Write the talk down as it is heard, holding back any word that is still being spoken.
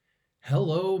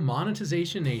Hello,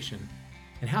 Monetization Nation,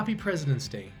 and happy President's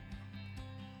Day.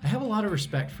 I have a lot of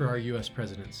respect for our US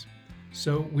presidents,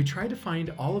 so we tried to find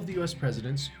all of the US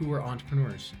presidents who were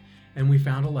entrepreneurs, and we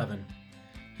found 11.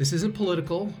 This isn't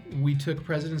political. We took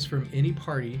presidents from any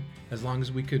party as long as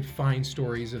we could find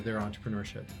stories of their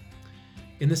entrepreneurship.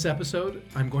 In this episode,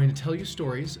 I'm going to tell you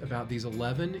stories about these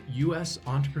 11 US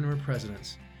entrepreneur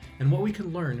presidents and what we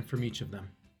can learn from each of them.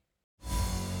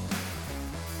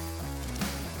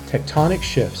 Tectonic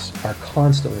shifts are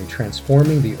constantly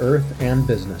transforming the earth and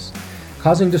business,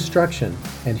 causing destruction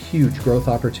and huge growth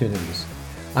opportunities.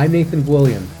 I'm Nathan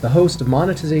William, the host of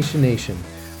Monetization Nation,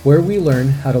 where we learn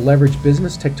how to leverage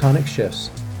business tectonic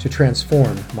shifts to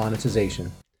transform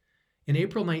monetization. In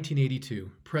April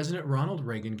 1982, President Ronald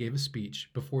Regan gave a speech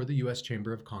before the U.S.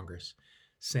 Chamber of Congress,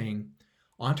 saying,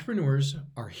 "Entrepreneurs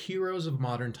are heroes of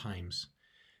modern times.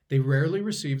 They rarely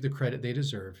receive the credit they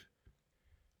deserve."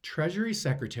 Treasury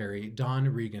Secretary Don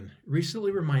Regan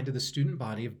recently reminded the student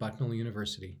body of Bucknell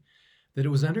University that it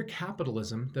was under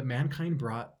capitalism that mankind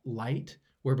brought light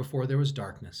where before there was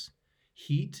darkness,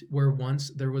 heat where once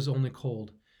there was only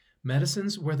cold,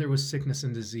 medicines where there was sickness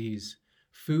and disease,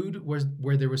 food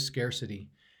where there was scarcity,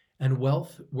 and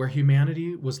wealth where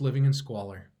humanity was living in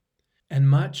squalor. And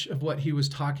much of what he was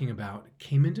talking about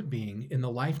came into being in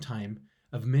the lifetime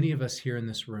of many of us here in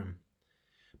this room.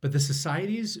 But the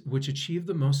societies which achieve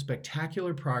the most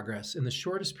spectacular progress in the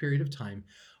shortest period of time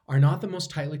are not the most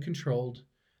tightly controlled,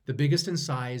 the biggest in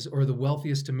size, or the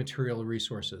wealthiest in material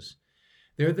resources.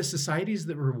 They're the societies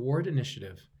that reward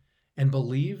initiative and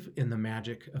believe in the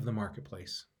magic of the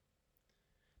marketplace.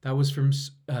 That was from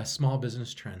Small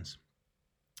Business Trends.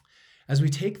 As we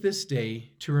take this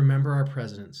day to remember our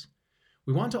presidents,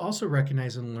 we want to also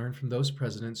recognize and learn from those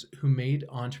presidents who made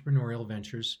entrepreneurial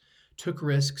ventures, took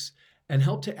risks, and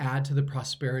helped to add to the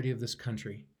prosperity of this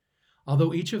country.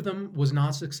 Although each of them was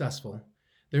not successful,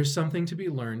 there's something to be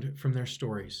learned from their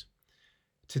stories.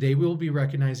 Today we will be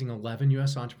recognizing 11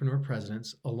 U.S. entrepreneur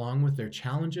presidents along with their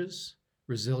challenges,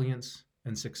 resilience,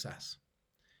 and success.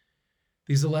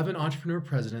 These 11 entrepreneur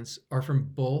presidents are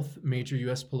from both major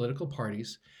U.S. political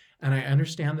parties, and I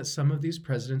understand that some of these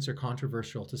presidents are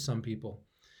controversial to some people.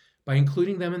 By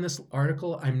including them in this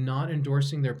article, I'm not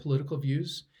endorsing their political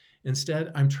views.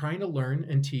 Instead, I'm trying to learn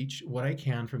and teach what I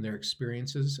can from their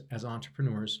experiences as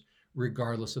entrepreneurs,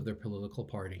 regardless of their political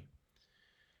party.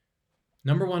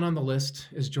 Number one on the list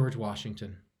is George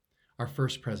Washington, our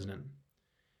first president.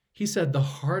 He said, "The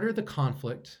harder the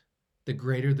conflict, the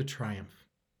greater the triumph."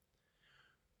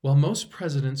 While most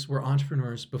presidents were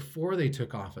entrepreneurs before they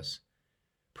took office,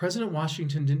 President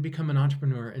Washington didn't become an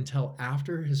entrepreneur until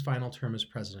after his final term as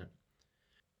president.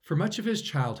 For much of his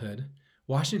childhood,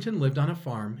 Washington lived on a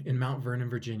farm in Mount Vernon,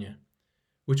 Virginia,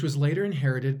 which was later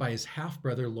inherited by his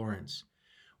half-brother Lawrence.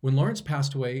 When Lawrence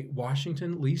passed away,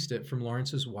 Washington leased it from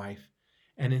Lawrence's wife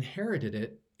and inherited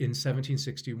it in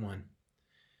 1761.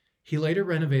 He later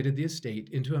renovated the estate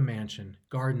into a mansion,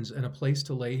 gardens, and a place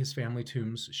to lay his family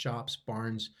tombs, shops,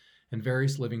 barns, and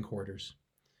various living quarters.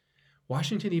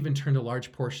 Washington even turned a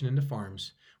large portion into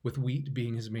farms, with wheat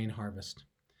being his main harvest.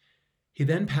 He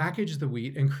then packaged the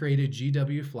wheat and created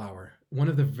GW flour, one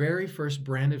of the very first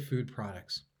branded food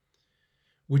products,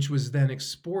 which was then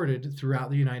exported throughout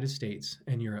the United States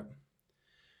and Europe.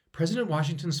 President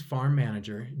Washington's farm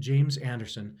manager, James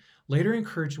Anderson, later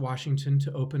encouraged Washington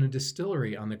to open a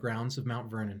distillery on the grounds of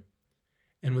Mount Vernon.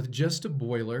 And with just a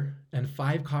boiler and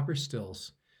 5 copper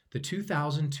stills, the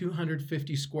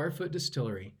 2,250 square foot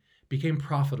distillery became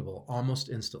profitable almost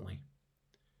instantly.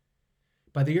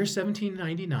 By the year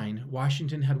 1799,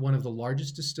 Washington had one of the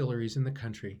largest distilleries in the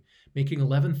country, making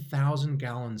 11,000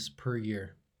 gallons per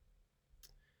year.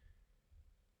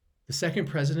 The second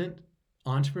president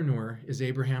entrepreneur is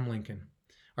Abraham Lincoln,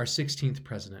 our 16th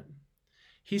president.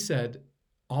 He said,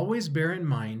 "Always bear in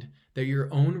mind that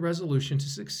your own resolution to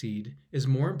succeed is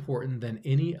more important than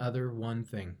any other one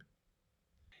thing."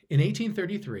 In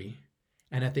 1833,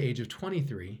 and at the age of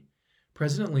 23,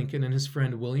 President Lincoln and his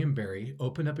friend William Berry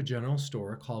opened up a general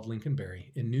store called Lincoln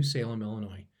Berry in New Salem,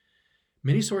 Illinois.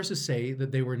 Many sources say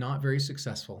that they were not very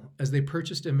successful, as they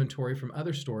purchased inventory from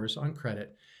other stores on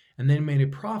credit and then made a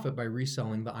profit by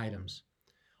reselling the items.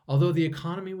 Although the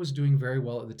economy was doing very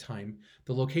well at the time,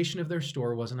 the location of their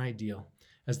store wasn't ideal,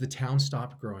 as the town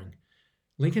stopped growing.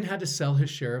 Lincoln had to sell his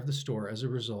share of the store as a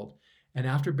result, and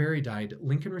after Berry died,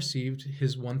 Lincoln received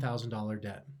his $1,000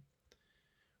 debt.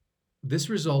 This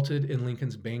resulted in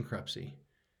Lincoln's bankruptcy.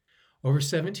 Over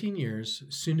 17 years,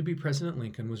 soon-to-be President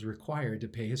Lincoln was required to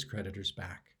pay his creditors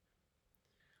back.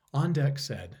 Ondeck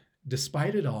said,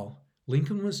 "Despite it all,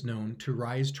 Lincoln was known to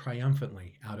rise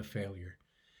triumphantly out of failure.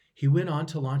 He went on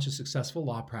to launch a successful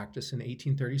law practice in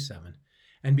 1837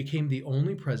 and became the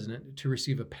only president to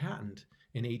receive a patent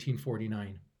in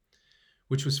 1849,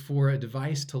 which was for a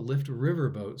device to lift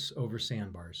riverboats over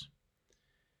sandbars.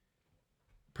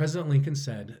 President Lincoln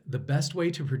said, "The best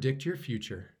way to predict your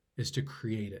future is to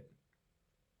create it."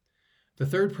 The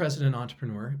third president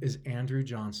entrepreneur is Andrew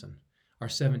Johnson, our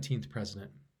 17th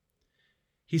president.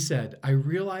 He said, "I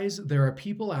realize there are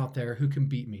people out there who can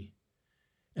beat me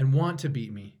and want to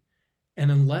beat me. And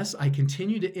unless I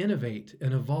continue to innovate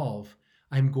and evolve,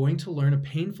 I'm going to learn a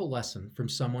painful lesson from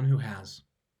someone who has."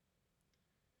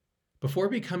 Before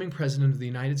becoming president of the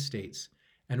United States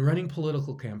and running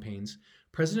political campaigns,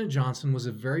 President Johnson was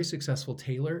a very successful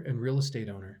tailor and real estate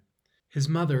owner. His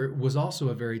mother was also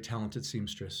a very talented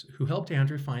seamstress who helped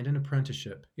Andrew find an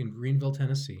apprenticeship in Greenville,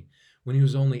 Tennessee, when he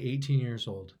was only 18 years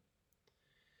old.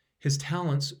 His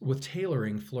talents with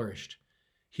tailoring flourished.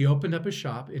 He opened up a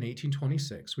shop in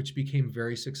 1826, which became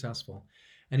very successful,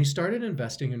 and he started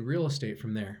investing in real estate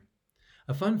from there.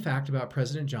 A fun fact about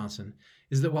President Johnson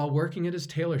is that while working at his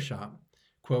tailor shop,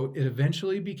 quote, "it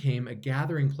eventually became a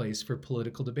gathering place for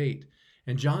political debate,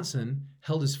 and Johnson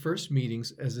held his first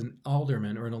meetings as an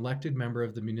alderman or an elected member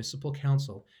of the municipal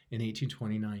council in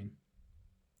 1829.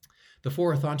 The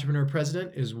fourth entrepreneur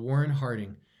president is Warren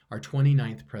Harding, our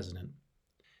 29th president.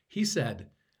 He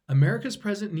said, "America's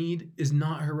present need is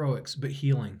not heroics, but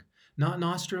healing, not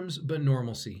nostrums, but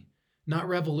normalcy, not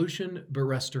revolution, but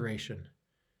restoration."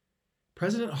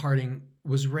 President Harding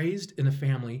was raised in a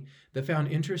family that found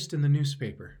interest in the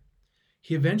newspaper.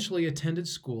 He eventually attended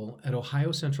school at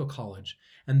Ohio Central College,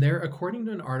 and there, according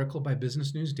to an article by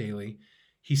Business News Daily,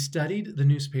 he studied the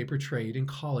newspaper trade in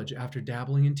college after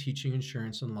dabbling in teaching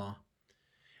insurance and law,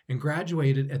 and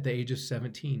graduated at the age of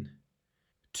 17.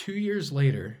 2 years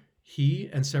later, he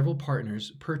and several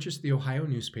partners purchased the Ohio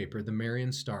newspaper, the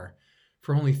Marion Star,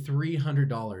 for only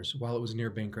 $300 while it was near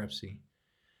bankruptcy.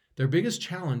 Their biggest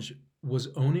challenge was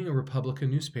owning a Republican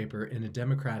newspaper in a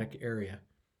Democratic area.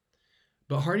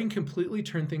 But Harding completely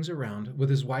turned things around with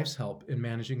his wife's help in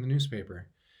managing the newspaper.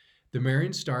 The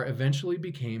Marion Star eventually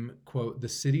became, quote, "the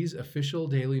city's official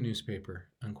daily newspaper,"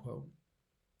 unquote.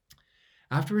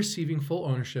 After receiving full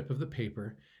ownership of the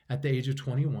paper at the age of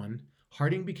 21,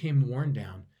 Harding became worn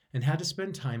down and had to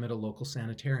spend time at a local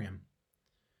sanitarium.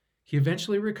 He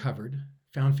eventually recovered,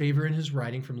 found favor in his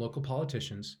writing from local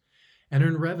politicians, and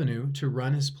earned revenue to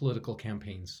run his political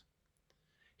campaigns.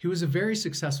 He was a very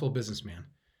successful businessman,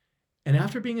 and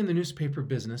after being in the newspaper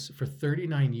business for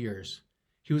 39 years,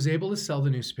 he was able to sell the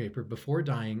newspaper before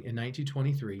dying in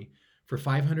 1923 for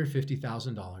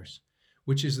 $550,000,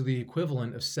 which is the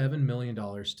equivalent of $7 million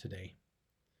today.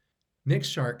 Nick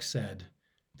Shark said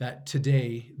that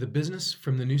today, the business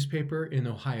from the newspaper in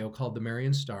Ohio called the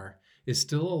Marion Star is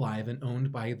still alive and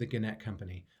owned by the Gannett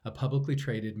Company, a publicly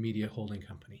traded media holding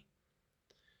company.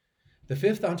 The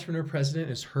fifth entrepreneur president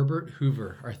is Herbert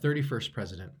Hoover, our 31st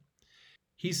president.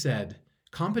 He said,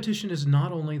 "Competition is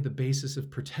not only the basis of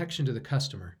protection to the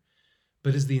customer,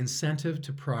 but is the incentive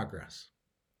to progress."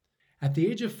 At the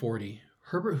age of 40,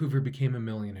 Herbert Hoover became a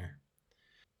millionaire.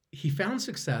 He found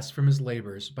success from his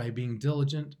labors by being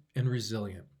diligent and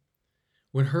resilient.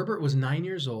 When Herbert was 9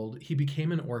 years old, he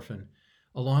became an orphan,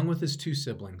 along with his 2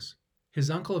 siblings. His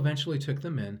uncle eventually took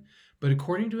them in, but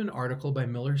according to an article by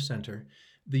Miller Center,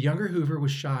 the younger Hoover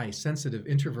was shy, sensitive,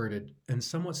 introverted, and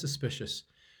somewhat suspicious,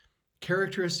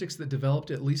 characteristics that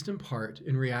developed at least in part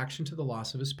in reaction to the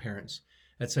loss of his parents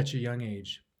at such a young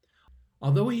age.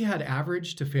 Although he had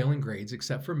average to failing grades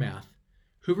except for math,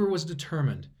 Hoover was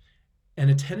determined and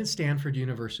attended Stanford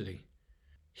University.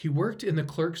 He worked in the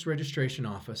clerk's registration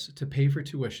office to pay for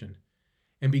tuition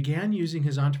and began using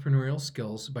his entrepreneurial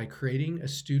skills by creating a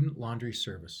student laundry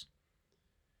service.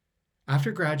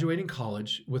 After graduating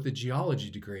college with a geology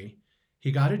degree,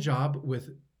 he got a job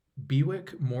with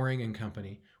Bewick Mooring and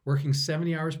Company, working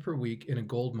 70 hours per week in a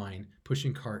gold mine,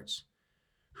 pushing carts.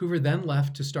 Hoover then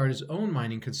left to start his own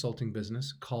mining consulting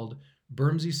business called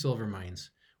Bermsey Silver Mines,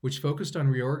 which focused on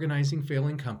reorganizing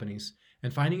failing companies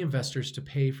and finding investors to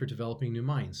pay for developing new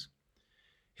mines.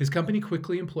 His company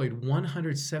quickly employed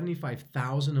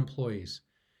 175,000 employees,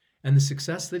 and the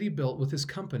success that he built with his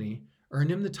company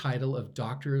earned him the title of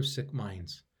Doctor of Sick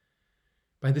Mines.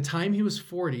 By the time he was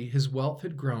 40, his wealth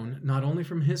had grown not only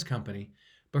from his company,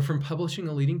 but from publishing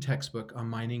a leading textbook on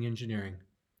mining engineering.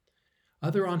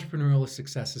 Other entrepreneurial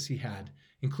successes he had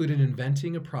included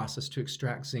inventing a process to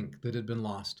extract zinc that had been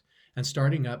lost and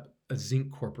starting up a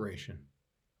zinc corporation.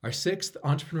 Our sixth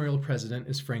entrepreneurial president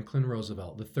is Franklin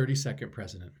Roosevelt, the 32nd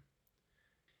president.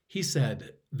 He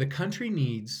said, "The country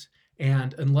needs,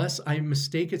 and unless I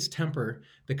mistake its temper,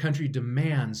 the country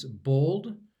demands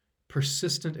bold,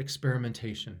 persistent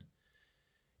experimentation.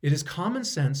 It is common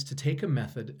sense to take a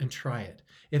method and try it.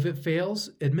 If it fails,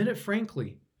 admit it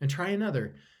frankly and try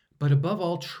another, but above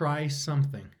all, try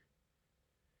something.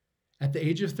 At the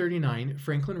age of 39,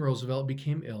 Franklin Roosevelt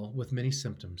became ill with many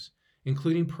symptoms,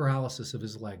 including paralysis of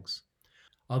his legs.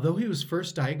 Although he was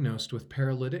first diagnosed with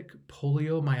paralytic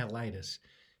poliomyelitis,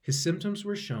 his symptoms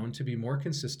were shown to be more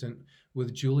consistent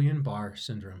with Guillain-Barré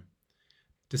syndrome.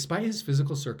 Despite his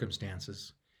physical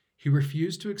circumstances, he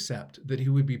refused to accept that he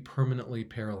would be permanently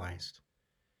paralyzed.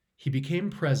 He became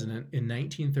president in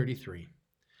 1933,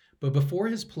 but before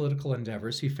his political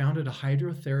endeavors, he founded a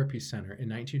hydrotherapy center in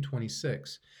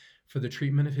 1926 for the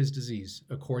treatment of his disease,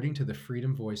 according to the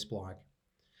Freedom Voice blog.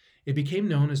 It became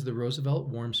known as the Roosevelt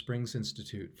Warm Springs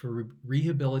Institute for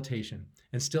Rehabilitation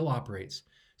and still operates,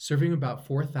 serving about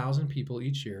 4,000 people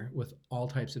each year with all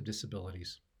types of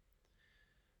disabilities.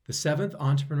 The seventh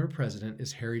entrepreneur president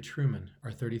is Harry Truman,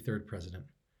 our 33rd president.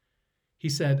 He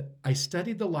said, "I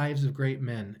studied the lives of great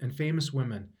men and famous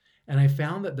women, and I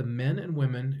found that the men and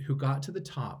women who got to the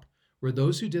top were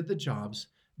those who did the jobs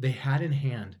they had in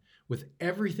hand with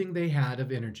everything they had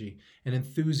of energy and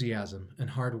enthusiasm and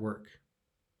hard work."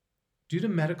 Due to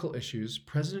medical issues,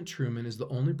 President Truman is the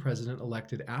only president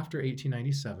elected after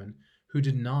 1897 who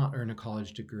did not earn a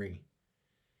college degree.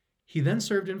 He then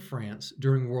served in France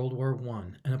during World War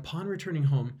I, and upon returning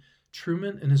home,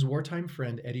 Truman and his wartime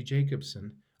friend Eddie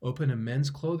Jacobson opened a men's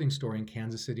clothing store in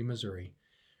Kansas City, Missouri,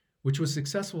 which was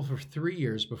successful for 3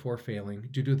 years before failing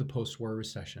due to the post-war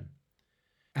recession.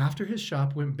 After his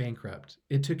shop went bankrupt,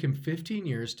 it took him 15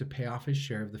 years to pay off his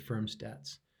share of the firm's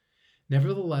debts.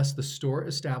 Nevertheless, the store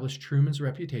established Truman's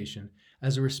reputation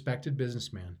as a respected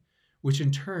businessman, which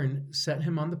in turn set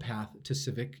him on the path to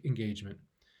civic engagement.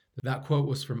 That quote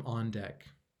was from Ondeck.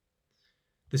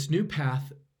 This new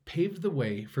path paved the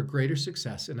way for greater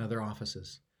success in other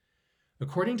offices.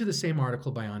 According to the same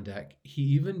article by Ondeck, he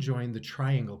even joined the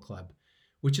Triangle Club,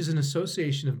 which is an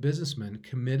association of businessmen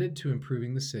committed to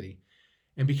improving the city,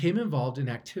 and became involved in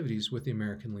activities with the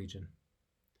American Legion.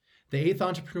 The eighth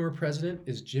entrepreneur president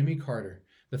is Jimmy Carter,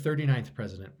 the 39th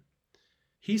president.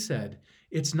 He said,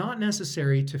 "It's not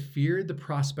necessary to fear the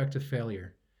prospect of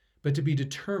failure, but to be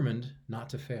determined not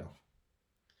to fail."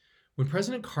 When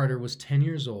President Carter was 10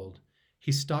 years old,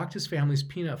 he stocked his family's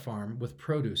peanut farm with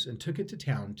produce and took it to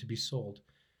town to be sold.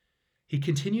 He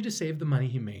continued to save the money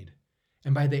he made,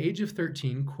 and by the age of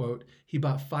 13, quote, he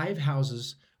bought 5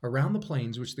 houses around the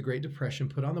plains which the Great Depression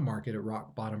put on the market at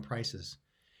rock bottom prices.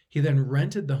 He then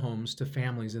rented the homes to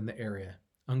families in the area,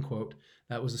 unquote.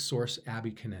 That was the source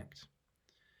Abby Connect.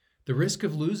 The risk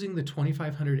of losing the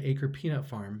 2,500-acre peanut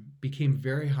farm became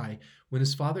very high when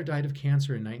his father died of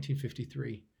cancer in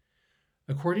 1953.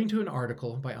 According to an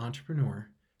article by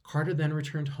Entrepreneur, Carter then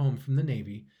returned home from the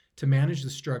Navy to manage the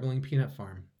struggling peanut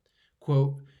farm.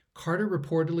 Quote, Carter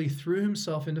reportedly threw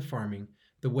himself into farming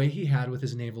the way he had with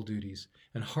his naval duties,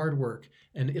 and hard work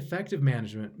and effective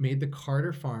management made the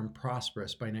Carter farm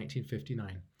prosperous by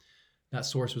 1959. That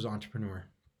source was Entrepreneur.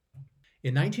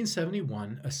 In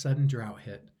 1971, a sudden drought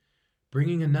hit,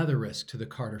 bringing another risk to the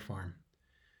Carter farm.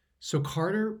 So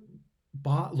Carter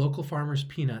bought local farmers'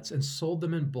 peanuts and sold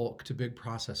them in bulk to big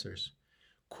processors.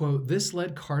 Quote, this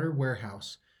led Carter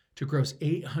Warehouse to gross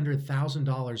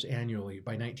 $800,000 annually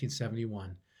by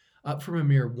 1971, up from a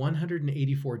mere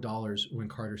 $184 when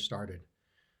Carter started.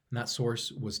 And that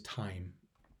source was Time,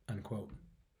 unquote.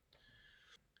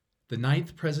 The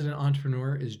 9th president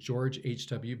entrepreneur is George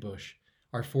H.W. Bush,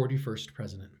 our 41st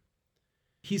president.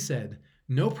 He said,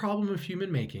 "No problem of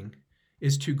human making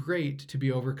is too great to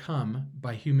be overcome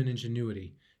by human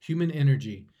ingenuity, human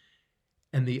energy,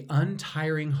 and the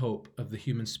untiring hope of the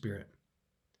human spirit."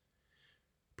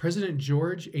 President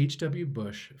George H.W.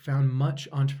 Bush found much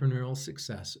entrepreneurial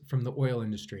success from the oil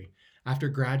industry after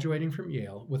graduating from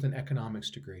Yale with an economics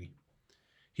degree.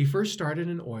 He first started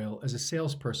in oil as a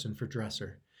salesperson for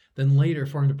Dresser, then later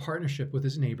formed a partnership with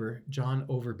his neighbor, John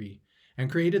Overby, and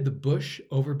created the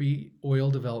Bush-Overby Oil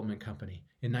Development Company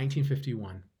in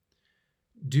 1951.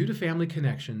 Due to family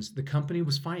connections, the company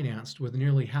was financed with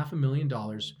nearly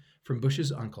 $500,000 from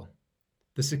Bush's uncle.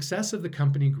 The success of the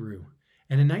company grew,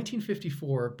 and in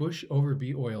 1954,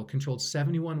 Bush-Overby Oil controlled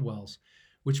 71 wells,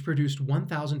 which produced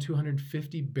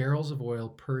 1,250 barrels of oil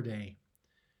per day.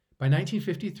 By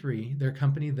 1953, their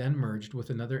company then merged with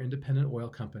another independent oil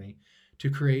company to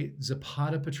create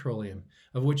Zapata Petroleum,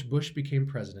 of which Bush became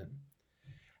president.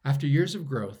 After years of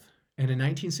growth, and in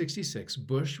 1966,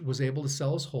 Bush was able to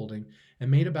sell his holding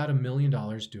and made about $1 million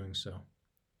doing so.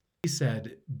 He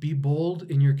said, "Be bold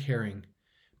in your caring,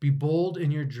 be bold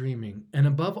in your dreaming, and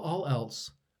above all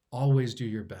else, always do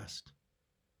your best."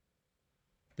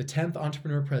 The 10th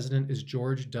entrepreneur president is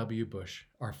George W. Bush,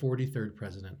 our 43rd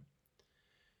president.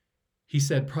 He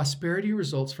said, prosperity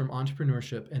results from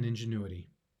entrepreneurship and ingenuity.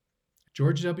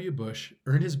 George W. Bush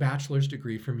earned his bachelor's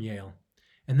degree from Yale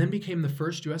and then became the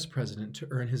first U.S. president to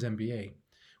earn his MBA,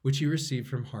 which he received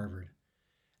from Harvard.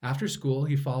 After school,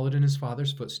 he followed in his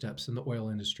father's footsteps in the oil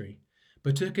industry,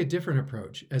 but took a different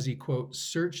approach as he, quote,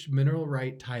 searched mineral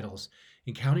right titles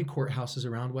in county courthouses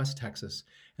around West Texas,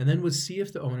 and then would see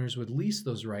if the owners would lease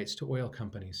those rights to oil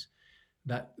companies.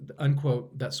 That,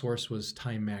 unquote, that source was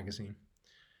Time magazine.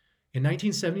 In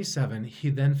 1977,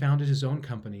 he then founded his own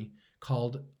company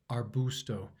called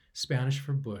Arbusto, Spanish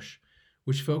for bush,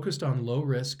 which focused on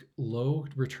low-risk,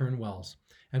 low-return wells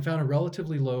and found a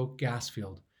relatively low gas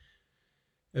field.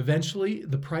 Eventually,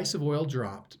 the price of oil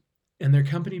dropped, and their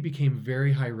company became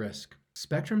very high risk.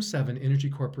 Spectrum 7 Energy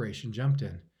Corporation jumped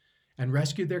in and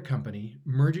rescued their company,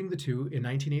 merging the two in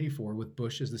 1984 with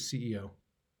Bush as the CEO.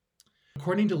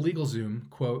 According to LegalZoom,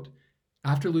 quote,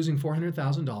 after losing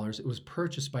 $400,000, it was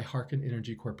purchased by Harken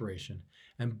Energy Corporation,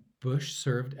 and Bush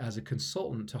served as a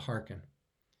consultant to Harken,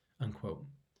 unquote.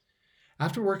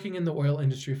 After working in the oil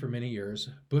industry for many years,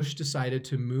 Bush decided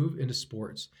to move into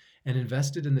sports and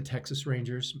invested in the Texas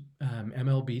Rangers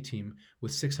MLB team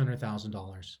with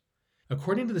 $600,000.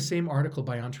 According to the same article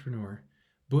by Entrepreneur,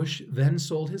 Bush then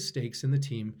sold his stakes in the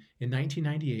team in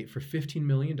 1998 for $15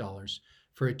 million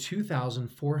for a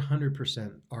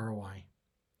 2,400% ROI.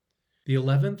 The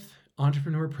 11th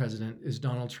entrepreneur president is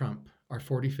Donald Trump, our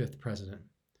 45th president.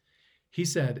 He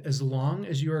said, as long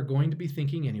as you are going to be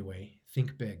thinking anyway,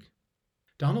 think big.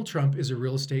 Donald Trump is a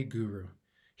real estate guru.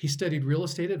 He studied real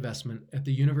estate investment at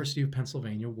the University of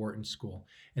Pennsylvania Wharton School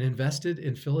and invested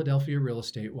in Philadelphia real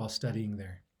estate while studying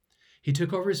there. He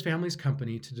took over his family's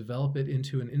company to develop it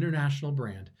into an international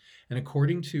brand, and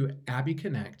according to Abbey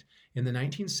Connect, in the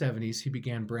 1970s he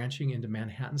began branching into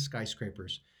Manhattan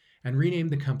skyscrapers and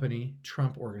renamed the company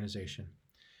Trump Organization.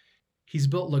 He's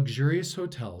built luxurious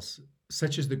hotels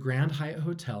such as the Grand Hyatt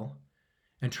Hotel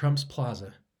and Trump's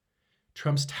Plaza,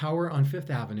 Trump's Tower on Fifth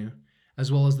Avenue,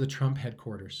 as well as the Trump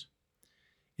headquarters.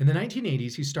 In the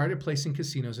 1980s, he started placing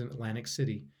casinos in Atlantic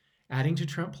City, adding to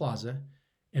Trump Plaza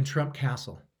and Trump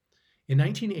Castle. In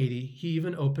 1980, he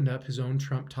even opened up his own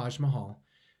Trump Taj Mahal,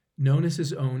 known as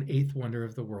his own eighth wonder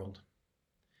of the world.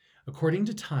 According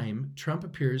to Time, Trump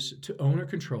appears to own or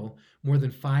control more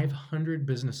than 500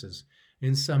 businesses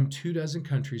in some 24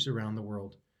 countries around the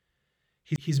world.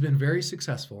 He's been very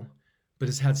successful, but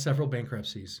has had several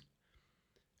bankruptcies.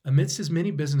 Amidst his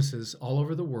many businesses all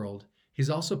over the world,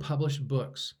 he's also published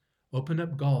books, opened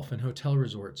up golf and hotel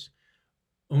resorts,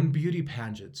 owned beauty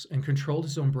pageants, and controlled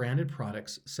his own branded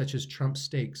products such as Trump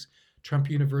Steaks, Trump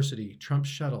University, Trump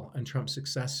Shuttle, and Trump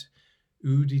Success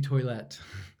Eau de Toilette.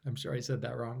 I'm sure I said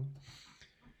that wrong.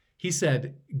 He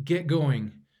said, get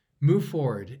going, move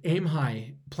forward, aim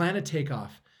high, plan a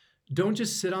takeoff. Don't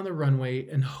just sit on the runway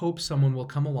and hope someone will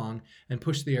come along and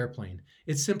push the airplane.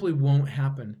 It simply won't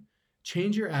happen.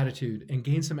 Change your attitude and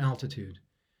gain some altitude.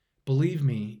 Believe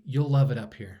me, you'll love it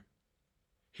up here.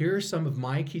 Here are some of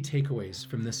my key takeaways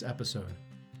from this episode.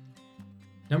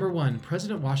 Number 1,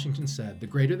 President Washington said, the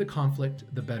greater the conflict,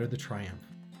 the better the triumph.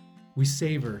 We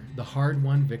savor the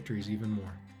hard-won victories even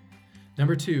more.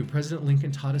 Number 2, President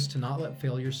Lincoln taught us to not let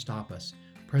failure stop us.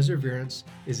 Perseverance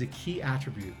is a key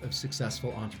attribute of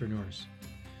successful entrepreneurs.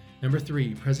 Number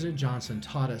 3, President Johnson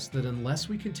taught us that unless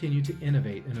we continue to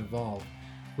innovate and evolve,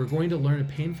 we're going to learn a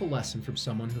painful lesson from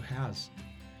someone who has.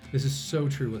 This is so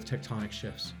true with tectonic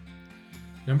shifts.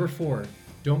 Number 4,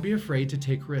 don't be afraid to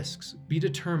take risks. Be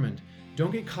determined.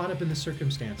 Don't get caught up in the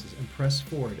circumstances and press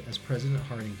forward as President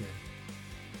Harding did.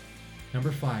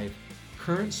 Number 5,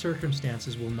 current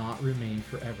circumstances will not remain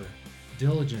forever.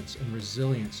 Diligence and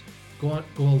resilience go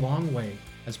a long way,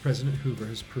 as President Hoover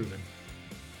has proven.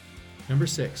 Number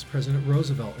 6, President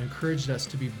Roosevelt encouraged us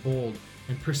to be bold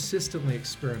and persistently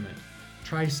experiment.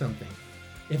 Try something.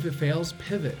 If it fails,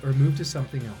 pivot or move to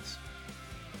something else.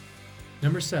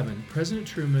 Number 7, President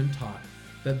Truman taught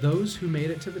that those who made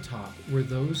it to the top were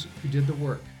those who did the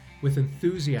work with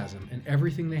enthusiasm and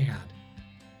everything they had.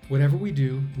 Whatever we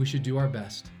do, we should do our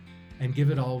best and give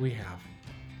it all we have.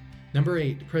 Number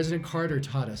 8, President Carter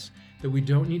taught us that we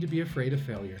don't need to be afraid of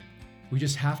failure. We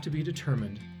just have to be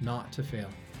determined not to fail.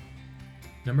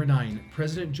 Number 9,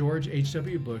 President George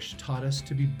H.W. Bush taught us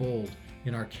to be bold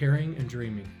in our caring and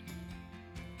dreaming.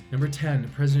 Number 10,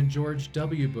 President George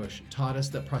W. Bush taught us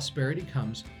that prosperity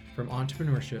comes from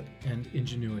entrepreneurship and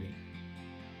ingenuity.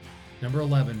 Number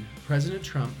 11, President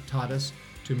Trump taught us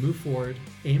to move forward,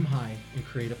 aim high, and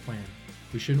create a plan.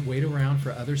 We shouldn't wait around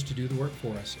for others to do the work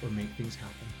for us or make things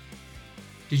happen.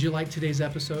 Did you like today's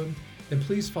episode? then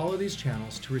please follow these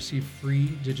channels to receive free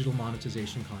digital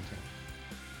monetization content.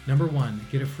 Number 1,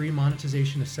 get a free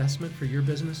monetization assessment for your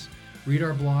business, read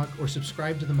our blog, or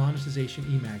subscribe to the Monetization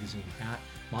e-magazine at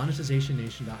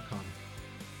monetizationnation.com.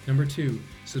 Number 2,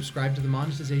 subscribe to the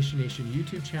Monetization Nation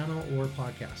YouTube channel or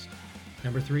podcast.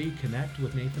 Number 3, connect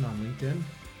with Nathan on LinkedIn.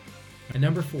 And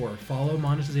number 4, follow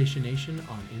Monetization Nation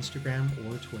on Instagram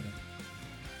or Twitter.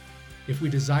 If we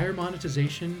desire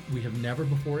monetization we have never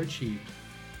before achieved,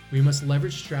 we must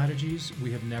leverage strategies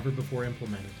we have never before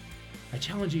implemented. I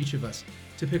challenge each of us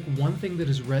to pick one thing that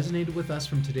has resonated with us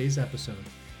from today's episode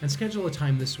and schedule a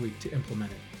time this week to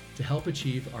implement it to help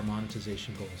achieve our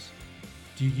monetization goals.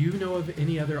 Do you know of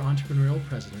any other entrepreneurial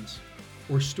presidents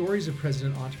or stories of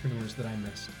president entrepreneurs that I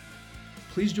missed?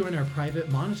 Please join our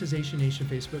private Monetization Nation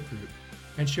Facebook group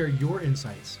and share your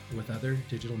insights with other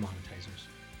digital monetizers.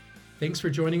 Thanks for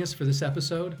joining us for this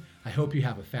episode. I hope you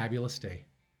have a fabulous day.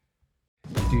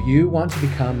 Do you want to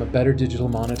become a better digital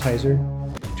monetizer?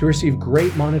 To receive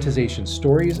great monetization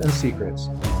stories and secrets,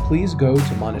 please go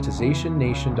to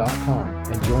monetizationnation.com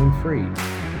and join free.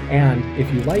 And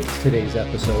if you liked today's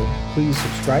episode, please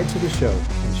subscribe to the show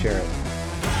and share it.